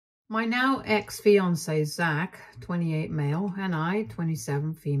My now ex-fiancé, Zack, 28 male, and I,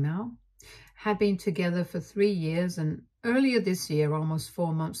 27 female, had been together for 3 years, and earlier this year, almost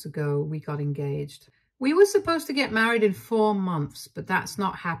 4 months ago, we got engaged. We were supposed to get married in 4 months, but that's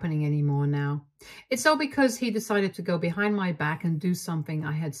not happening anymore now. It's all because he decided to go behind my back and do something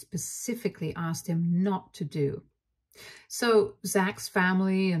I had specifically asked him not to do. So Zack's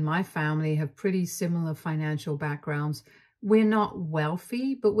family and my family have pretty similar financial backgrounds. We're not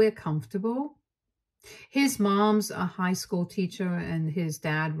wealthy, but we're comfortable. His mom's a high school teacher and his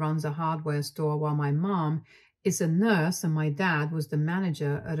dad runs a hardware store, while my mom is a nurse and my dad was the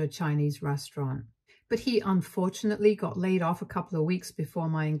manager at a Chinese restaurant. But he unfortunately got laid off a couple of weeks before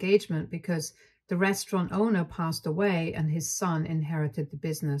my engagement because the restaurant owner passed away and his son inherited the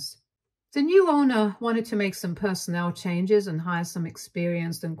business. The new owner wanted to make some personnel changes and hire some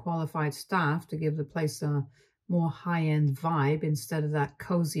experienced and qualified staff to give the place a more high-end vibe instead of that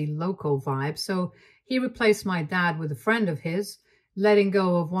cozy local vibe. So he replaced my dad with a friend of his, letting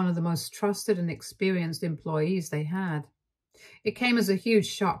go of one of the most trusted and experienced employees they had. It came as a huge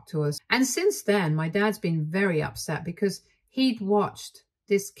shock to us. And since then, my dad's been very upset because he'd watched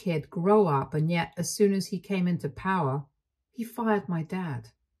this kid grow up, and yet as soon as he came into power, he fired my dad.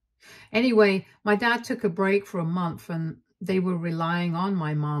 Anyway, my dad took a break for a month and they were relying on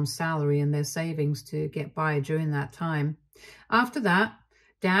my mom's salary and their savings to get by during that time. After that,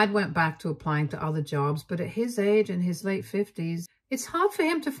 Dad went back to applying to other jobs, but at his age, in his late 50s, it's hard for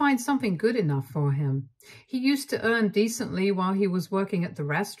him to find something good enough for him. He used to earn decently while he was working at the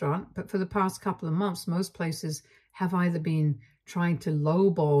restaurant, but for the past couple of months, most places have either been trying to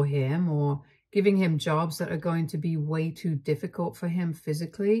lowball him or giving him jobs that are going to be way too difficult for him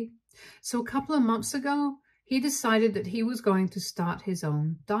physically. So a couple of months ago, he decided that he was going to start his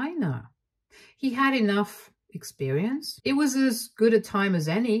own diner. He had enough experience. It was as good a time as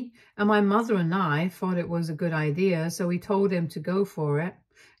any, and my mother and I thought it was a good idea, so we told him to go for it.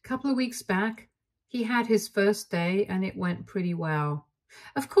 A couple of weeks back, he had his first day, and it went pretty well.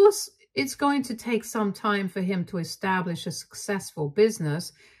 Of course, it's going to take some time for him to establish a successful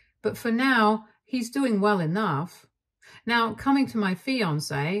business, but for now, he's doing well enough. Now, coming to my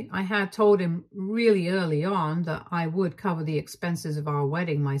fiancé, I had told him really early on that I would cover the expenses of our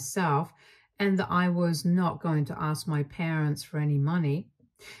wedding myself and that I was not going to ask my parents for any money,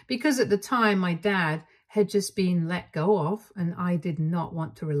 because at the time my dad had just been let go of and I did not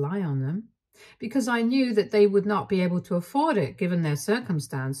want to rely on them because I knew that they would not be able to afford it given their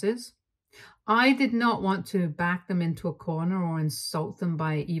circumstances. I did not want to back them into a corner or insult them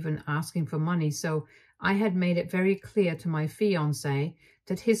by even asking for money, so I had made it very clear to my fiancé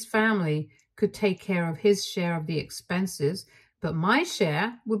that his family could take care of his share of the expenses, but my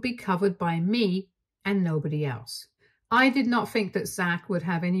share would be covered by me and nobody else. I did not think that Zack would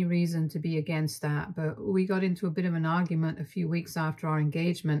have any reason to be against that, but we got into a bit of an argument a few weeks after our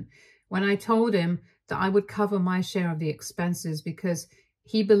engagement when I told him that I would cover my share of the expenses because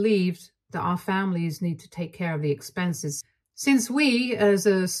he believed that our families need to take care of the expenses, since we, as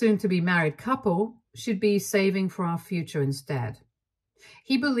a soon-to-be married couple, should be saving for our future instead.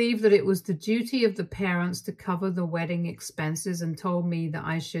 He believed that it was the duty of the parents to cover the wedding expenses and told me that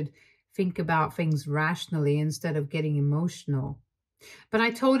I should think about things rationally instead of getting emotional. But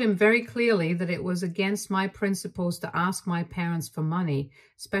I told him very clearly that it was against my principles to ask my parents for money,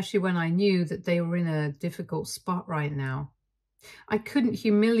 especially when I knew that they were in a difficult spot right now. I couldn't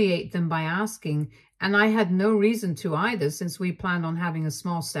humiliate them by asking, and I had no reason to either, since we planned on having a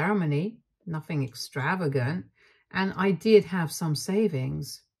small ceremony, nothing extravagant, and I did have some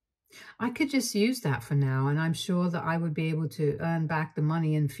savings. I could just use that for now, and I'm sure that I would be able to earn back the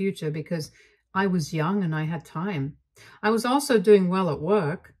money in future because I was young and I had time. I was also doing well at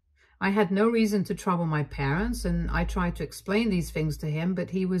work. I had no reason to trouble my parents, and I tried to explain these things to him,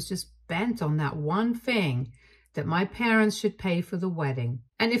 but he was just bent on that one thing, that my parents should pay for the wedding.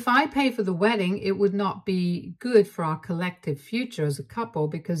 And if I pay for the wedding, it would not be good for our collective future as a couple,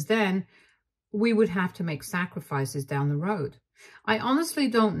 because then we would have to make sacrifices down the road. I honestly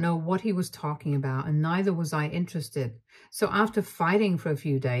don't know what he was talking about, and neither was I interested. So after fighting for a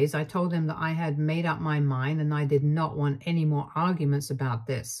few days, I told him that I had made up my mind and I did not want any more arguments about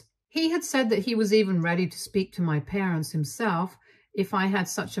this. He had said that he was even ready to speak to my parents himself if I had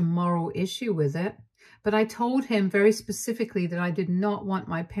such a moral issue with it. But I told him very specifically that I did not want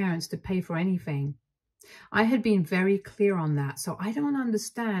my parents to pay for anything. I had been very clear on that, so I don't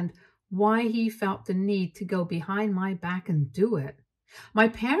understand why he felt the need to go behind my back and do it. My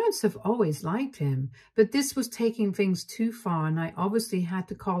parents have always liked him, but this was taking things too far and I obviously had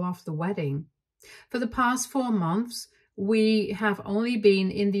to call off the wedding. For the past 4 months, We have only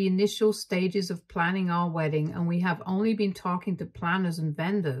been in the initial stages of planning our wedding, and we have only been talking to planners and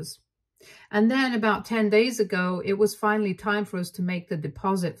vendors. And then about 10 days ago, it was finally time for us to make the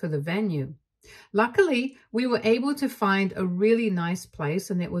deposit for the venue. Luckily, we were able to find a really nice place,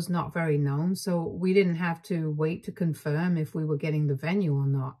 and it was not very known, so we didn't have to wait to confirm if we were getting the venue or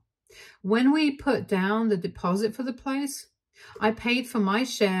not. When we put down the deposit for the place, I paid for my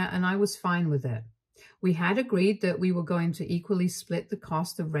share and I was fine with it. We had agreed that we were going to equally split the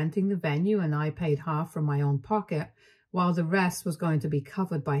cost of renting the venue, and I paid half from my own pocket, while the rest was going to be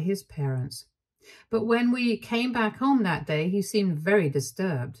covered by his parents. But when we came back home that day, he seemed very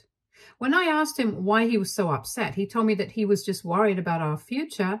disturbed. When I asked him why he was so upset, he told me that he was just worried about our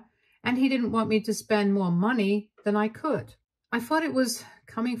future and he didn't want me to spend more money than I could. I thought it was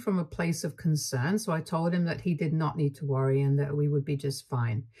coming from a place of concern, so I told him that he did not need to worry and that we would be just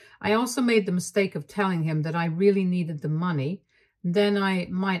fine. I also made the mistake of telling him that I really needed the money. Then I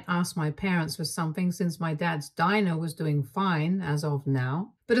might ask my parents for something, since my dad's diner was doing fine as of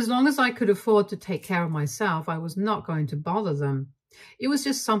now. But as long as I could afford to take care of myself, I was not going to bother them. It was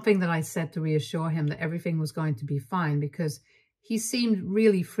just something that I said to reassure him that everything was going to be fine, because he seemed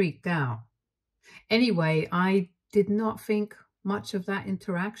really freaked out. Anyway, I did not think much of that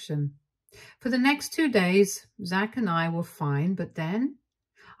interaction. For the next 2 days, Zack and I were fine, but then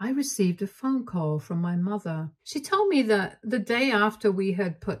I received a phone call from my mother. She told me that the day after we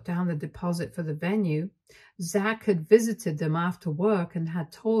had put down the deposit for the venue, Zack had visited them after work and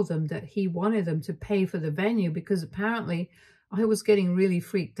had told them that he wanted them to pay for the venue because apparently I was getting really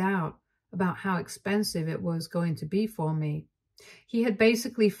freaked out about how expensive it was going to be for me. He had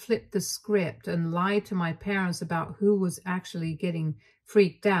basically flipped the script and lied to my parents about who was actually getting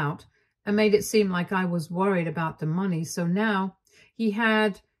freaked out and made it seem like I was worried about the money. So now he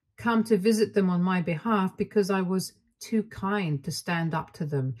had come to visit them on my behalf because I was too kind to stand up to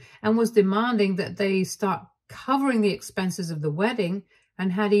them, and was demanding that they start covering the expenses of the wedding,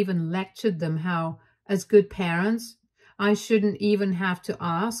 and had even lectured them how, as good parents, I shouldn't even have to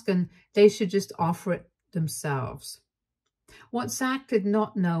ask and they should just offer it themselves. What Zack did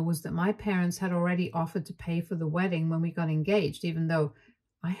not know was that my parents had already offered to pay for the wedding when we got engaged, even though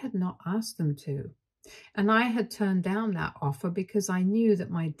I had not asked them to. And I had turned down that offer because I knew that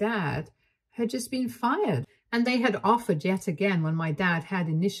my dad had just been fired. And they had offered yet again when my dad had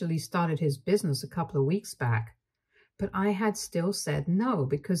initially started his business a couple of weeks back. But I had still said no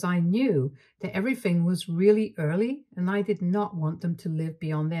because I knew that everything was really early and I did not want them to live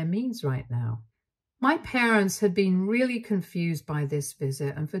beyond their means right now. My parents had been really confused by this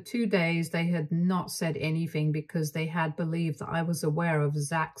visit, and for 2 days they had not said anything because they had believed that I was aware of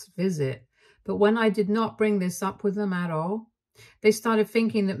Zack's visit. But when I did not bring this up with them at all, they started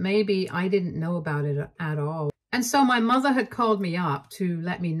thinking that maybe I didn't know about it at all. And so my mother had called me up to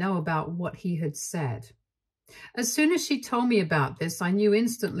let me know about what he had said. As soon as she told me about this, I knew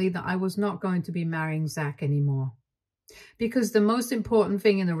instantly that I was not going to be marrying Zack anymore. Because the most important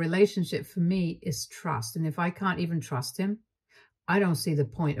thing in a relationship for me is trust. And if I can't even trust him, I don't see the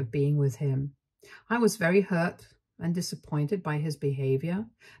point of being with him. I was very hurt and disappointed by his behavior,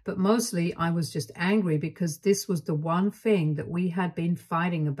 but mostly I was just angry because this was the one thing that we had been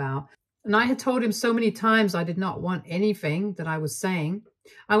fighting about. And I had told him so many times I did not want anything that I was saying.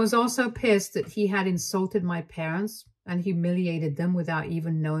 I was also pissed that he had insulted my parents and humiliated them without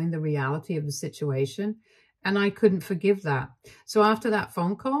even knowing the reality of the situation. And I couldn't forgive that. So after that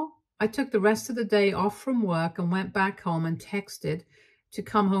phone call, I took the rest of the day off from work and went back home and texted to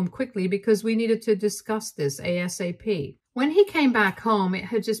come home quickly because we needed to discuss this ASAP. When he came back home, it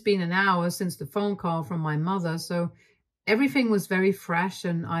had just been an hour since the phone call from my mother, so everything was very fresh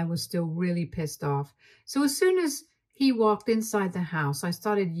and I was still really pissed off. So as soon as he walked inside the house, I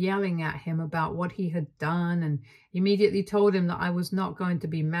started yelling at him about what he had done and immediately told him that I was not going to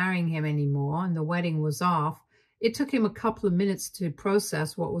be marrying him anymore and the wedding was off. It took him a couple of minutes to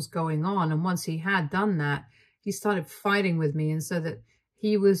process what was going on, and once he had done that, he started fighting with me and said that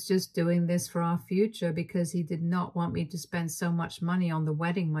he was just doing this for our future because he did not want me to spend so much money on the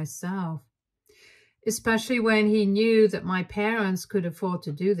wedding myself. Especially when he knew that my parents could afford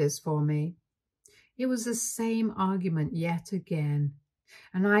to do this for me. It was the same argument yet again.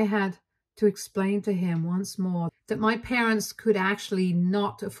 And I had to explain to him once more that my parents could actually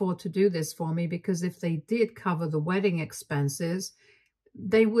not afford to do this for me because if they did cover the wedding expenses,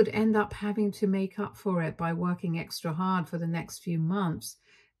 they would end up having to make up for it by working extra hard for the next few months,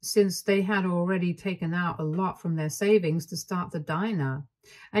 since they had already taken out a lot from their savings to start the diner.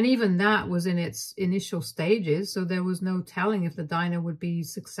 And even that was in its initial stages, so there was no telling if the diner would be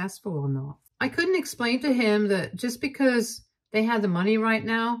successful or not. I couldn't explain to him that just because they had the money right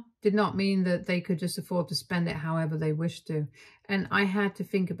now did not mean that they could just afford to spend it however they wished to. And I had to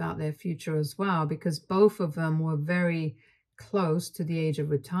think about their future as well, because both of them were very close to the age of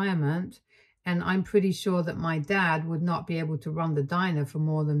retirement. And I'm pretty sure that my dad would not be able to run the diner for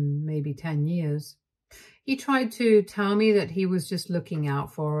more than maybe 10 years. He tried to tell me that he was just looking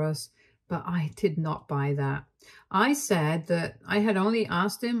out for us, but I did not buy that. I said that I had only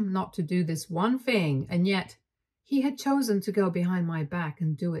asked him not to do this one thing, and yet he had chosen to go behind my back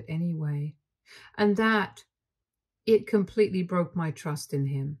and do it anyway. And that, it completely broke my trust in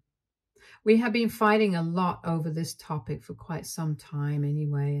him. We have been fighting a lot over this topic for quite some time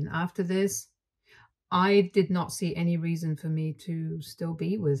anyway, and after this, I did not see any reason for me to still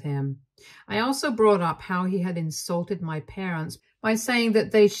be with him. I also brought up how he had insulted my parents by saying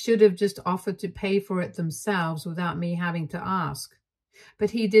that they should have just offered to pay for it themselves without me having to ask.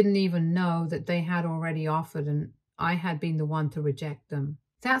 But he didn't even know that they had already offered and I had been the one to reject them.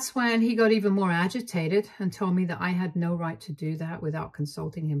 That's when he got even more agitated and told me that I had no right to do that without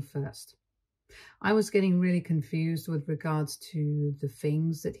consulting him first. I was getting really confused with regards to the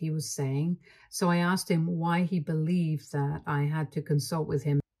things that he was saying, so I asked him why he believed that I had to consult with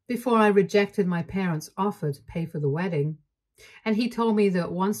him before I rejected my parents' offer to pay for the wedding. And he told me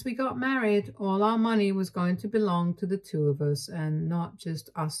that once we got married, all our money was going to belong to the two of us and not just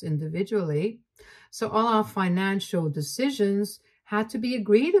us individually. So all our financial decisions had to be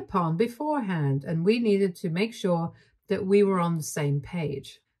agreed upon beforehand, and we needed to make sure that we were on the same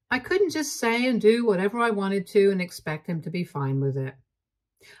page. I couldn't just say and do whatever I wanted to and expect him to be fine with it.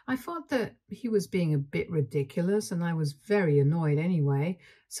 I thought that he was being a bit ridiculous, and I was very annoyed anyway.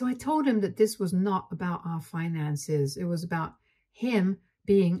 So I told him that this was not about our finances. It was about him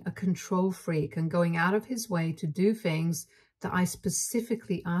being a control freak and going out of his way to do things that I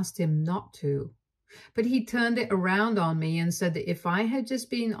specifically asked him not to. But he turned it around on me and said that if I had just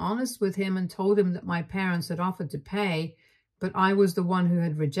been honest with him and told him that my parents had offered to pay, but I was the one who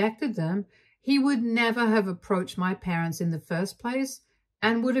had rejected them, he would never have approached my parents in the first place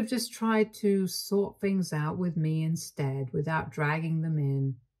and would have just tried to sort things out with me instead without dragging them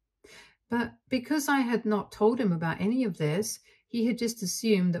in. But because I had not told him about any of this, he had just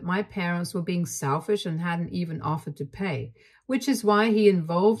assumed that my parents were being selfish and hadn't even offered to pay, which is why he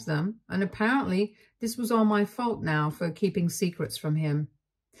involved them, and apparently this was all my fault now for keeping secrets from him.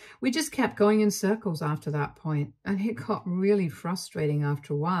 We just kept going in circles after that point, and it got really frustrating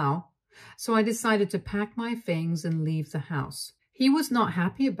after a while. So I decided to pack my things and leave the house. He was not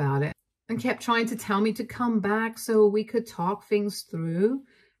happy about it and kept trying to tell me to come back so we could talk things through.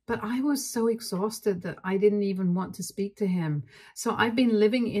 But I was so exhausted that I didn't even want to speak to him. So I've been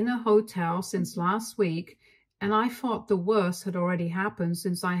living in a hotel since last week, and I thought the worst had already happened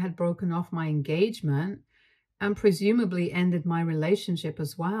since I had broken off my engagement and presumably ended my relationship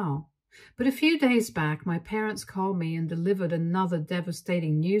as well. But a few days back, my parents called me and delivered another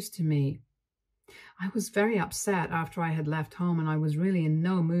devastating news to me. I was very upset after I had left home, and I was really in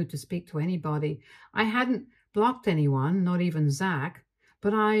no mood to speak to anybody. I hadn't blocked anyone, not even Zack,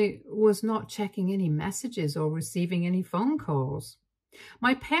 but I was not checking any messages or receiving any phone calls.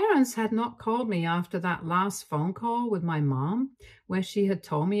 My parents had not called me after that last phone call with my mom, where she had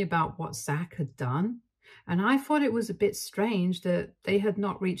told me about what Zack had done. And I thought it was a bit strange that they had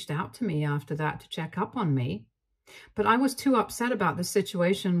not reached out to me after that to check up on me. But I was too upset about the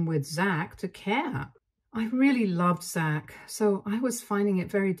situation with Zack to care. I really loved Zack, so I was finding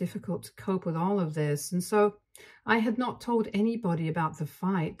it very difficult to cope with all of this. And so I had not told anybody about the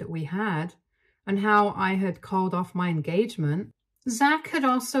fight that we had and how I had called off my engagement. Zack had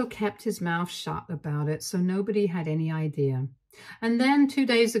also kept his mouth shut about it, so nobody had any idea. And then 2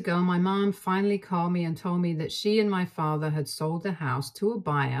 days ago, my mom finally called me and told me that she and my father had sold the house to a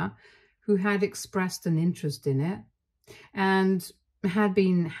buyer who had expressed an interest in it and had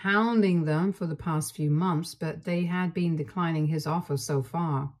been hounding them for the past few months, but they had been declining his offer so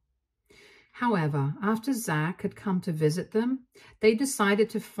far. However, after Zack had come to visit them, they decided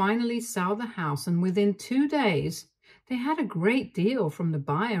to finally sell the house, and within 2 days, they had a great deal from the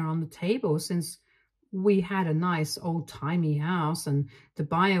buyer on the table since we had a nice old-timey house and the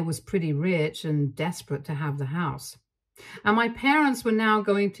buyer was pretty rich and desperate to have the house. And my parents were now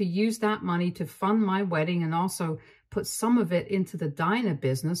going to use that money to fund my wedding and also put some of it into the diner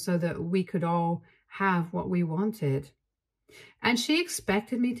business so that we could all have what we wanted. And she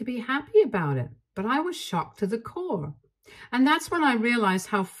expected me to be happy about it, but I was shocked to the core. And that's when I realized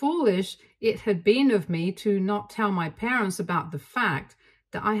how foolish it had been of me to not tell my parents about the fact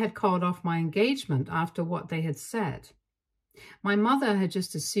that I had called off my engagement after what they had said. My mother had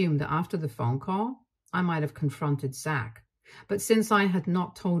just assumed that after the phone call, I might have confronted Zack. But since I had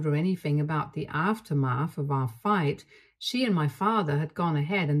not told her anything about the aftermath of our fight, she and my father had gone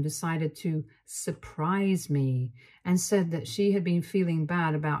ahead and decided to surprise me and said that she had been feeling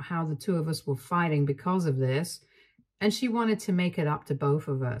bad about how the two of us were fighting because of this, and she wanted to make it up to both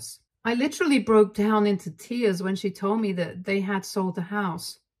of us. I literally broke down into tears when she told me that they had sold the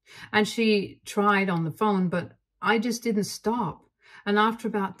house. And she tried on the phone, but I just didn't stop. And after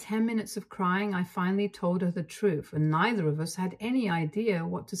about 10 minutes of crying, I finally told her the truth, and neither of us had any idea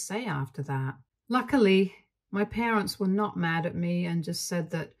what to say after that. Luckily, my parents were not mad at me and just said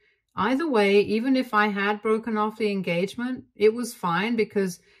that either way, even if I had broken off the engagement, it was fine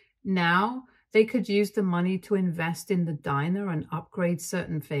because now they could use the money to invest in the diner and upgrade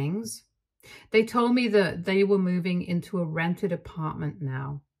certain things. They told me that they were moving into a rented apartment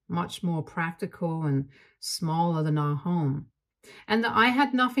now, much more practical and smaller than our home, and that I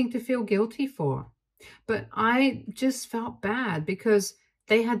had nothing to feel guilty for. But I just felt bad because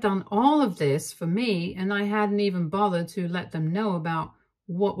they had done all of this for me and I hadn't even bothered to let them know about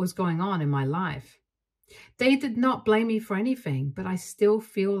what was going on in my life. They did not blame me for anything, but I still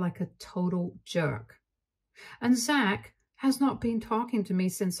feel like a total jerk. And Zack has not been talking to me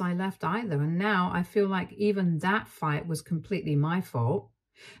since I left either, and now I feel like even that fight was completely my fault,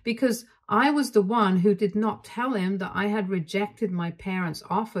 because I was the one who did not tell him that I had rejected my parents'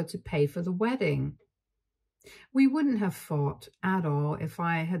 offer to pay for the wedding. We wouldn't have fought at all if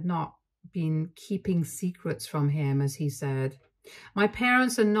I had not been keeping secrets from him, as he said. My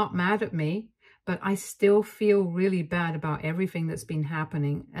parents are not mad at me, but I still feel really bad about everything that's been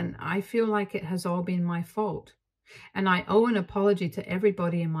happening, and I feel like it has all been my fault. And I owe an apology to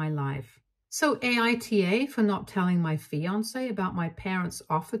everybody in my life. So AITA for not telling my fiancé about my parents'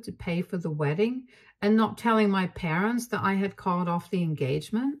 offer to pay for the wedding and not telling my parents that I had called off the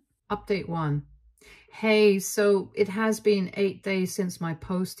engagement. Update 1. Hey, so it has been 8 days since my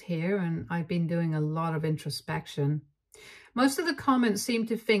post here, and I've been doing a lot of introspection. Most of the comments seem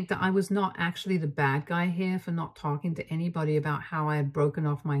to think that I was not actually the bad guy here for not talking to anybody about how I had broken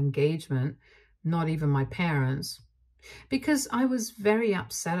off my engagement, not even my parents. Because I was very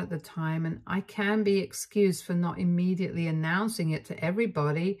upset at the time, and I can be excused for not immediately announcing it to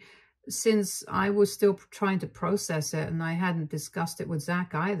everybody since I was still trying to process it and I hadn't discussed it with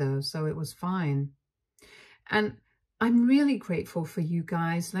Zack either, so it was fine. And I'm really grateful for you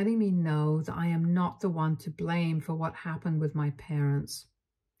guys letting me know that I am not the one to blame for what happened with my parents.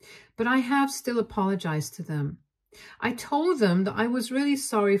 But I have still apologized to them. I told them that I was really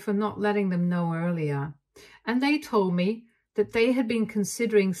sorry for not letting them know earlier, and they told me that they had been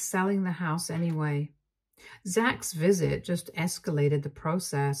considering selling the house anyway. Zack's visit just escalated the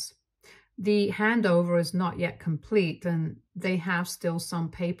process. The handover is not yet complete, and they have still some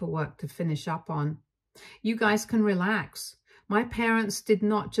paperwork to finish up on. You guys can relax. My parents did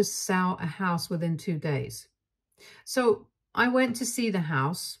not just sell a house within 2 days. So I went to see the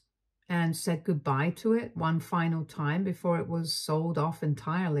house and said goodbye to it one final time before it was sold off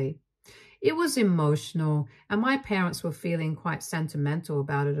entirely. It was emotional, and my parents were feeling quite sentimental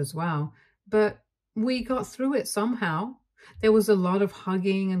about it as well, but we got through it somehow. There was a lot of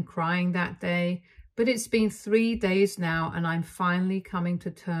hugging and crying that day, but it's been 3 days now, and I'm finally coming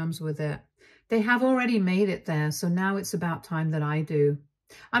to terms with it. They have already made it there, so now it's about time that I do.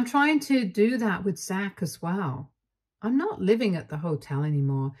 I'm trying to do that with Zack as well. I'm not living at the hotel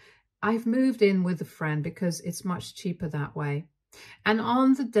anymore. I've moved in with a friend because it's much cheaper that way. And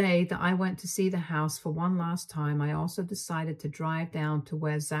on the day that I went to see the house for one last time, I also decided to drive down to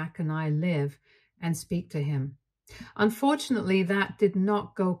where Zack and I live and speak to him. Unfortunately, that did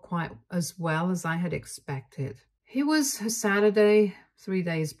not go quite as well as I had expected. It was a Saturday, 3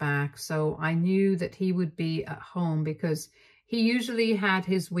 days back, so I knew that he would be at home because he usually had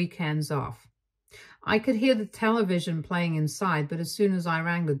his weekends off. I could hear the television playing inside, but as soon as I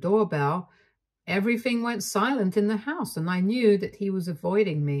rang the doorbell, everything went silent in the house, and I knew that he was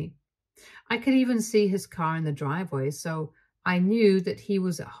avoiding me. I could even see his car in the driveway, so I knew that he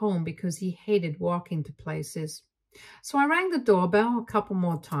was at home because he hated walking to places. So I rang the doorbell a couple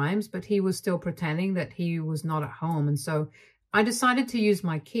more times, but he was still pretending that he was not at home, and so I decided to use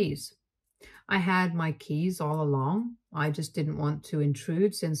my keys. I had my keys all along. I just didn't want to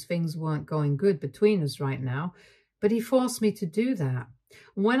intrude since things weren't going good between us right now, but he forced me to do that.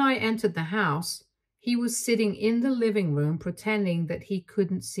 When I entered the house, he was sitting in the living room pretending that he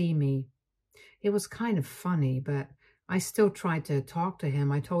couldn't see me. It was kind of funny, but I still tried to talk to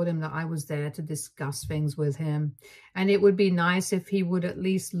him. I told him that I was there to discuss things with him, and it would be nice if he would at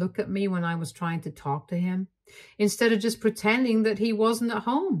least look at me when I was trying to talk to him, instead of just pretending that he wasn't at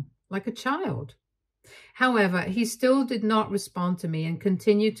home, like a child. However, he still did not respond to me and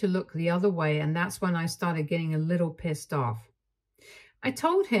continued to look the other way, and that's when I started getting a little pissed off. I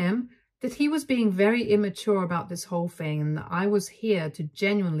told him that he was being very immature about this whole thing, and that I was here to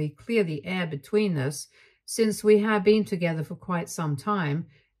genuinely clear the air between us, since we had been together for quite some time,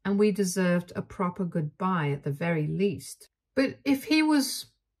 and we deserved a proper goodbye at the very least. But if he was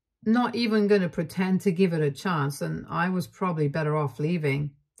not even going to pretend to give it a chance, then I was probably better off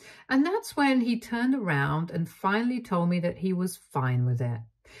leaving. And that's when he turned around and finally told me that he was fine with it.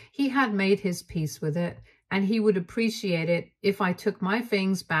 He had made his peace with it, and he would appreciate it if I took my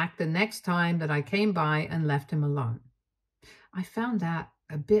things back the next time that I came by and left him alone. I found that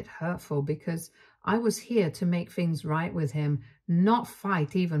a bit hurtful, because I was here to make things right with him, not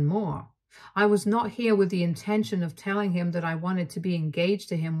fight even more. I was not here with the intention of telling him that I wanted to be engaged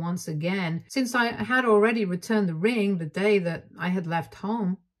to him once again, since I had already returned the ring the day that I had left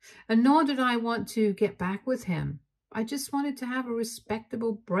home, and nor did I want to get back with him. I just wanted to have a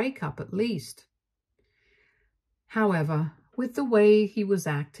respectable breakup at least. However, with the way he was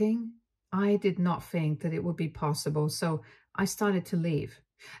acting, I did not think that it would be possible, so I started to leave.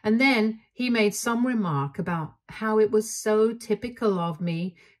 And then he made some remark about how it was so typical of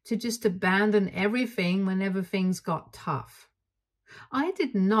me to just abandon everything whenever things got tough. I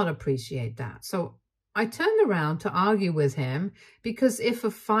did not appreciate that, so I turned around to argue with him, because if a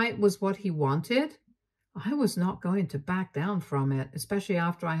fight was what he wanted, I was not going to back down from it, especially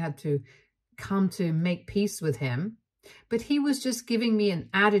after I had to come to make peace with him. But he was just giving me an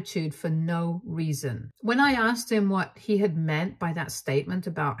attitude for no reason. When I asked him what he had meant by that statement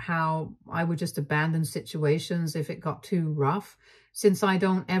about how I would just abandon situations if it got too rough, since I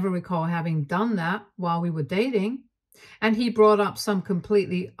don't ever recall having done that while we were dating, and he brought up some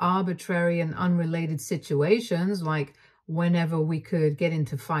completely arbitrary and unrelated situations, like whenever we could get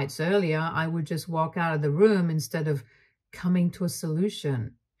into fights earlier, I would just walk out of the room instead of coming to a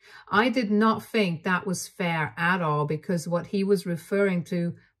solution. I did not think that was fair at all, because what he was referring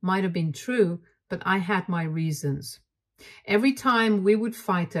to might have been true, but I had my reasons. Every time we would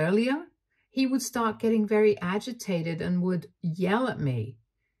fight earlier, he would start getting very agitated and would yell at me.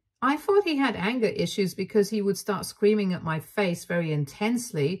 I thought he had anger issues, because he would start screaming at my face very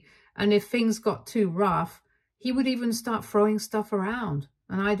intensely, and if things got too rough, he would even start throwing stuff around,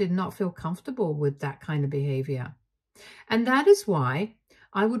 and I did not feel comfortable with that kind of behavior. And that is why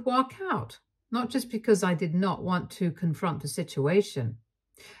I would walk out, not just because I did not want to confront the situation.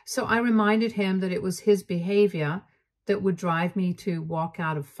 So I reminded him that it was his behavior that would drive me to walk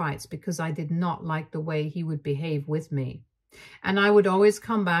out of fights, because I did not like the way he would behave with me. And I would always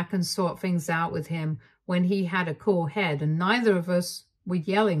come back and sort things out with him when he had a cool head and neither of us were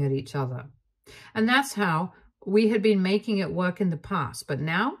yelling at each other. And that's how we had been making it work in the past. But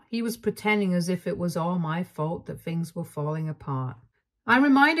now he was pretending as if it was all my fault that things were falling apart. I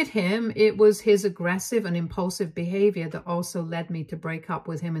reminded him it was his aggressive and impulsive behavior that also led me to break up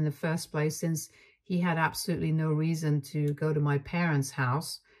with him in the first place, since he had absolutely no reason to go to my parents'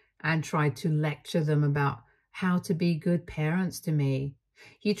 house and try to lecture them about how to be good parents to me.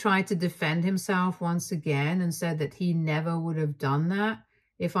 He tried to defend himself once again and said that he never would have done that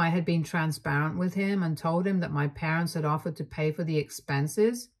if I had been transparent with him and told him that my parents had offered to pay for the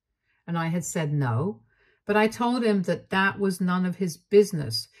expenses, and I had said no. But I told him that that was none of his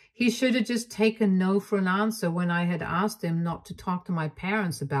business. He should have just taken no for an answer when I had asked him not to talk to my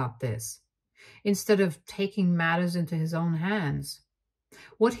parents about this, instead of taking matters into his own hands.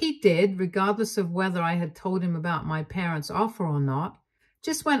 What he did, regardless of whether I had told him about my parents' offer or not,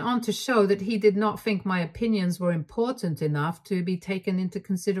 just went on to show that he did not think my opinions were important enough to be taken into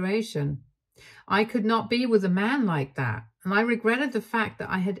consideration. I could not be with a man like that, and I regretted the fact that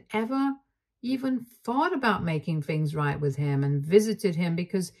I had ever even thought about making things right with him and visited him,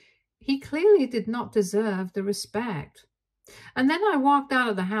 because he clearly did not deserve the respect. And then I walked out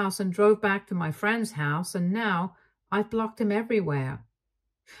of the house and drove back to my friend's house, and now I've blocked him everywhere.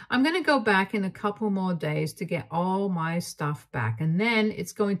 I'm going to go back in a couple more days to get all my stuff back, and then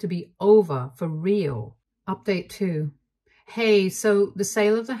it's going to be over for real. Update 2. Hey, so the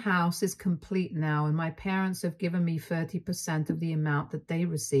sale of the house is complete now, and my parents have given me 30% of the amount that they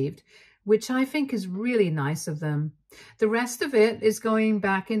received, which I think is really nice of them. The rest of it is going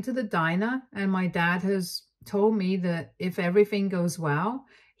back into the diner, and my dad has told me that if everything goes well,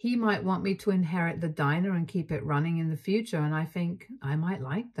 he might want me to inherit the diner and keep it running in the future, and I think I might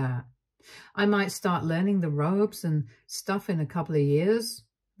like that. I might start learning the ropes and stuff in a couple of years.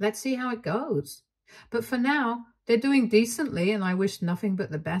 Let's see how it goes. But for now, they're doing decently, and I wish nothing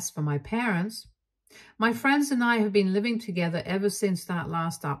but the best for my parents. My friends and I have been living together ever since that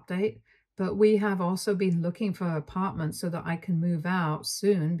last update, but we have also been looking for apartments so that I can move out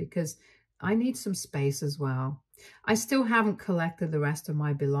soon because I need some space as well. I still haven't collected the rest of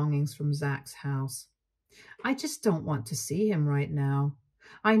my belongings from Zack's house. I just don't want to see him right now.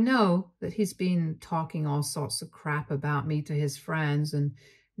 I know that he's been talking all sorts of crap about me to his friends, and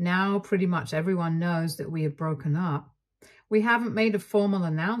now pretty much everyone knows that we have broken up. We haven't made a formal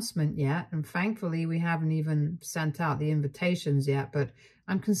announcement yet, and thankfully we haven't even sent out the invitations yet, but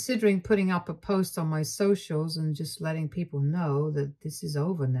I'm considering putting up a post on my socials and just letting people know that this is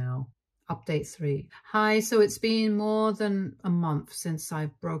over now. Update 3. Hi, so it's been more than a month since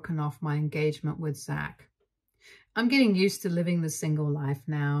I've broken off my engagement with Zack. I'm getting used to living the single life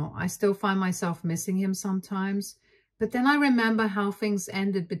now. I still find myself missing him sometimes, but then I remember how things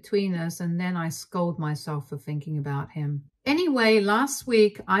ended between us, and then I scold myself for thinking about him. Anyway, last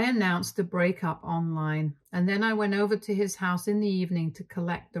week I announced the breakup online, and then I went over to his house in the evening to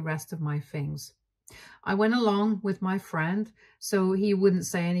collect the rest of my things. I went along with my friend so he wouldn't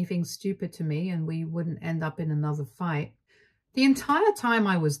say anything stupid to me and we wouldn't end up in another fight. The entire time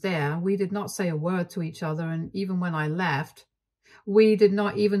I was there, we did not say a word to each other, and even when I left, we did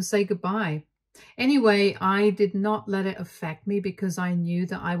not even say goodbye. Anyway, I did not let it affect me because I knew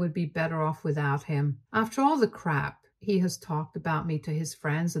that I would be better off without him. After all the crap he has talked about me to his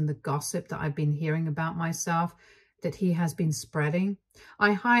friends and the gossip that I've been hearing about myself that he has been spreading,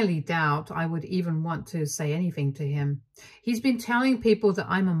 I highly doubt I would even want to say anything to him. He's been telling people that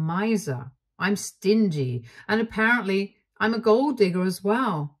I'm a miser, I'm stingy, and apparently I'm a gold digger as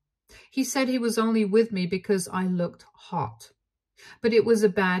well. He said he was only with me because I looked hot. But it was a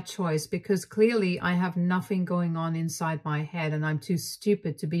bad choice because clearly I have nothing going on inside my head and I'm too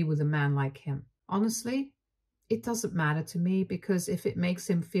stupid to be with a man like him. Honestly, it doesn't matter to me because if it makes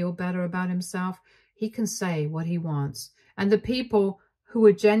him feel better about himself, he can say what he wants. And the people who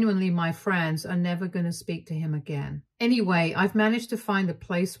are genuinely my friends are never going to speak to him again. Anyway, I've managed to find a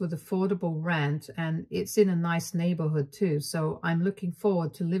place with affordable rent, and it's in a nice neighborhood too, so I'm looking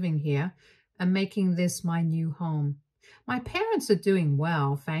forward to living here and making this my new home. My parents are doing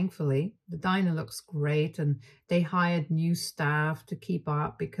well, thankfully. The diner looks great, and they hired new staff to keep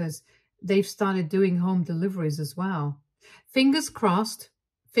up because they've started doing home deliveries as well. Fingers crossed,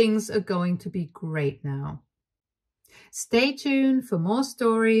 things are going to be great now. Stay tuned for more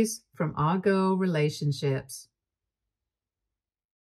stories from our girl relationships.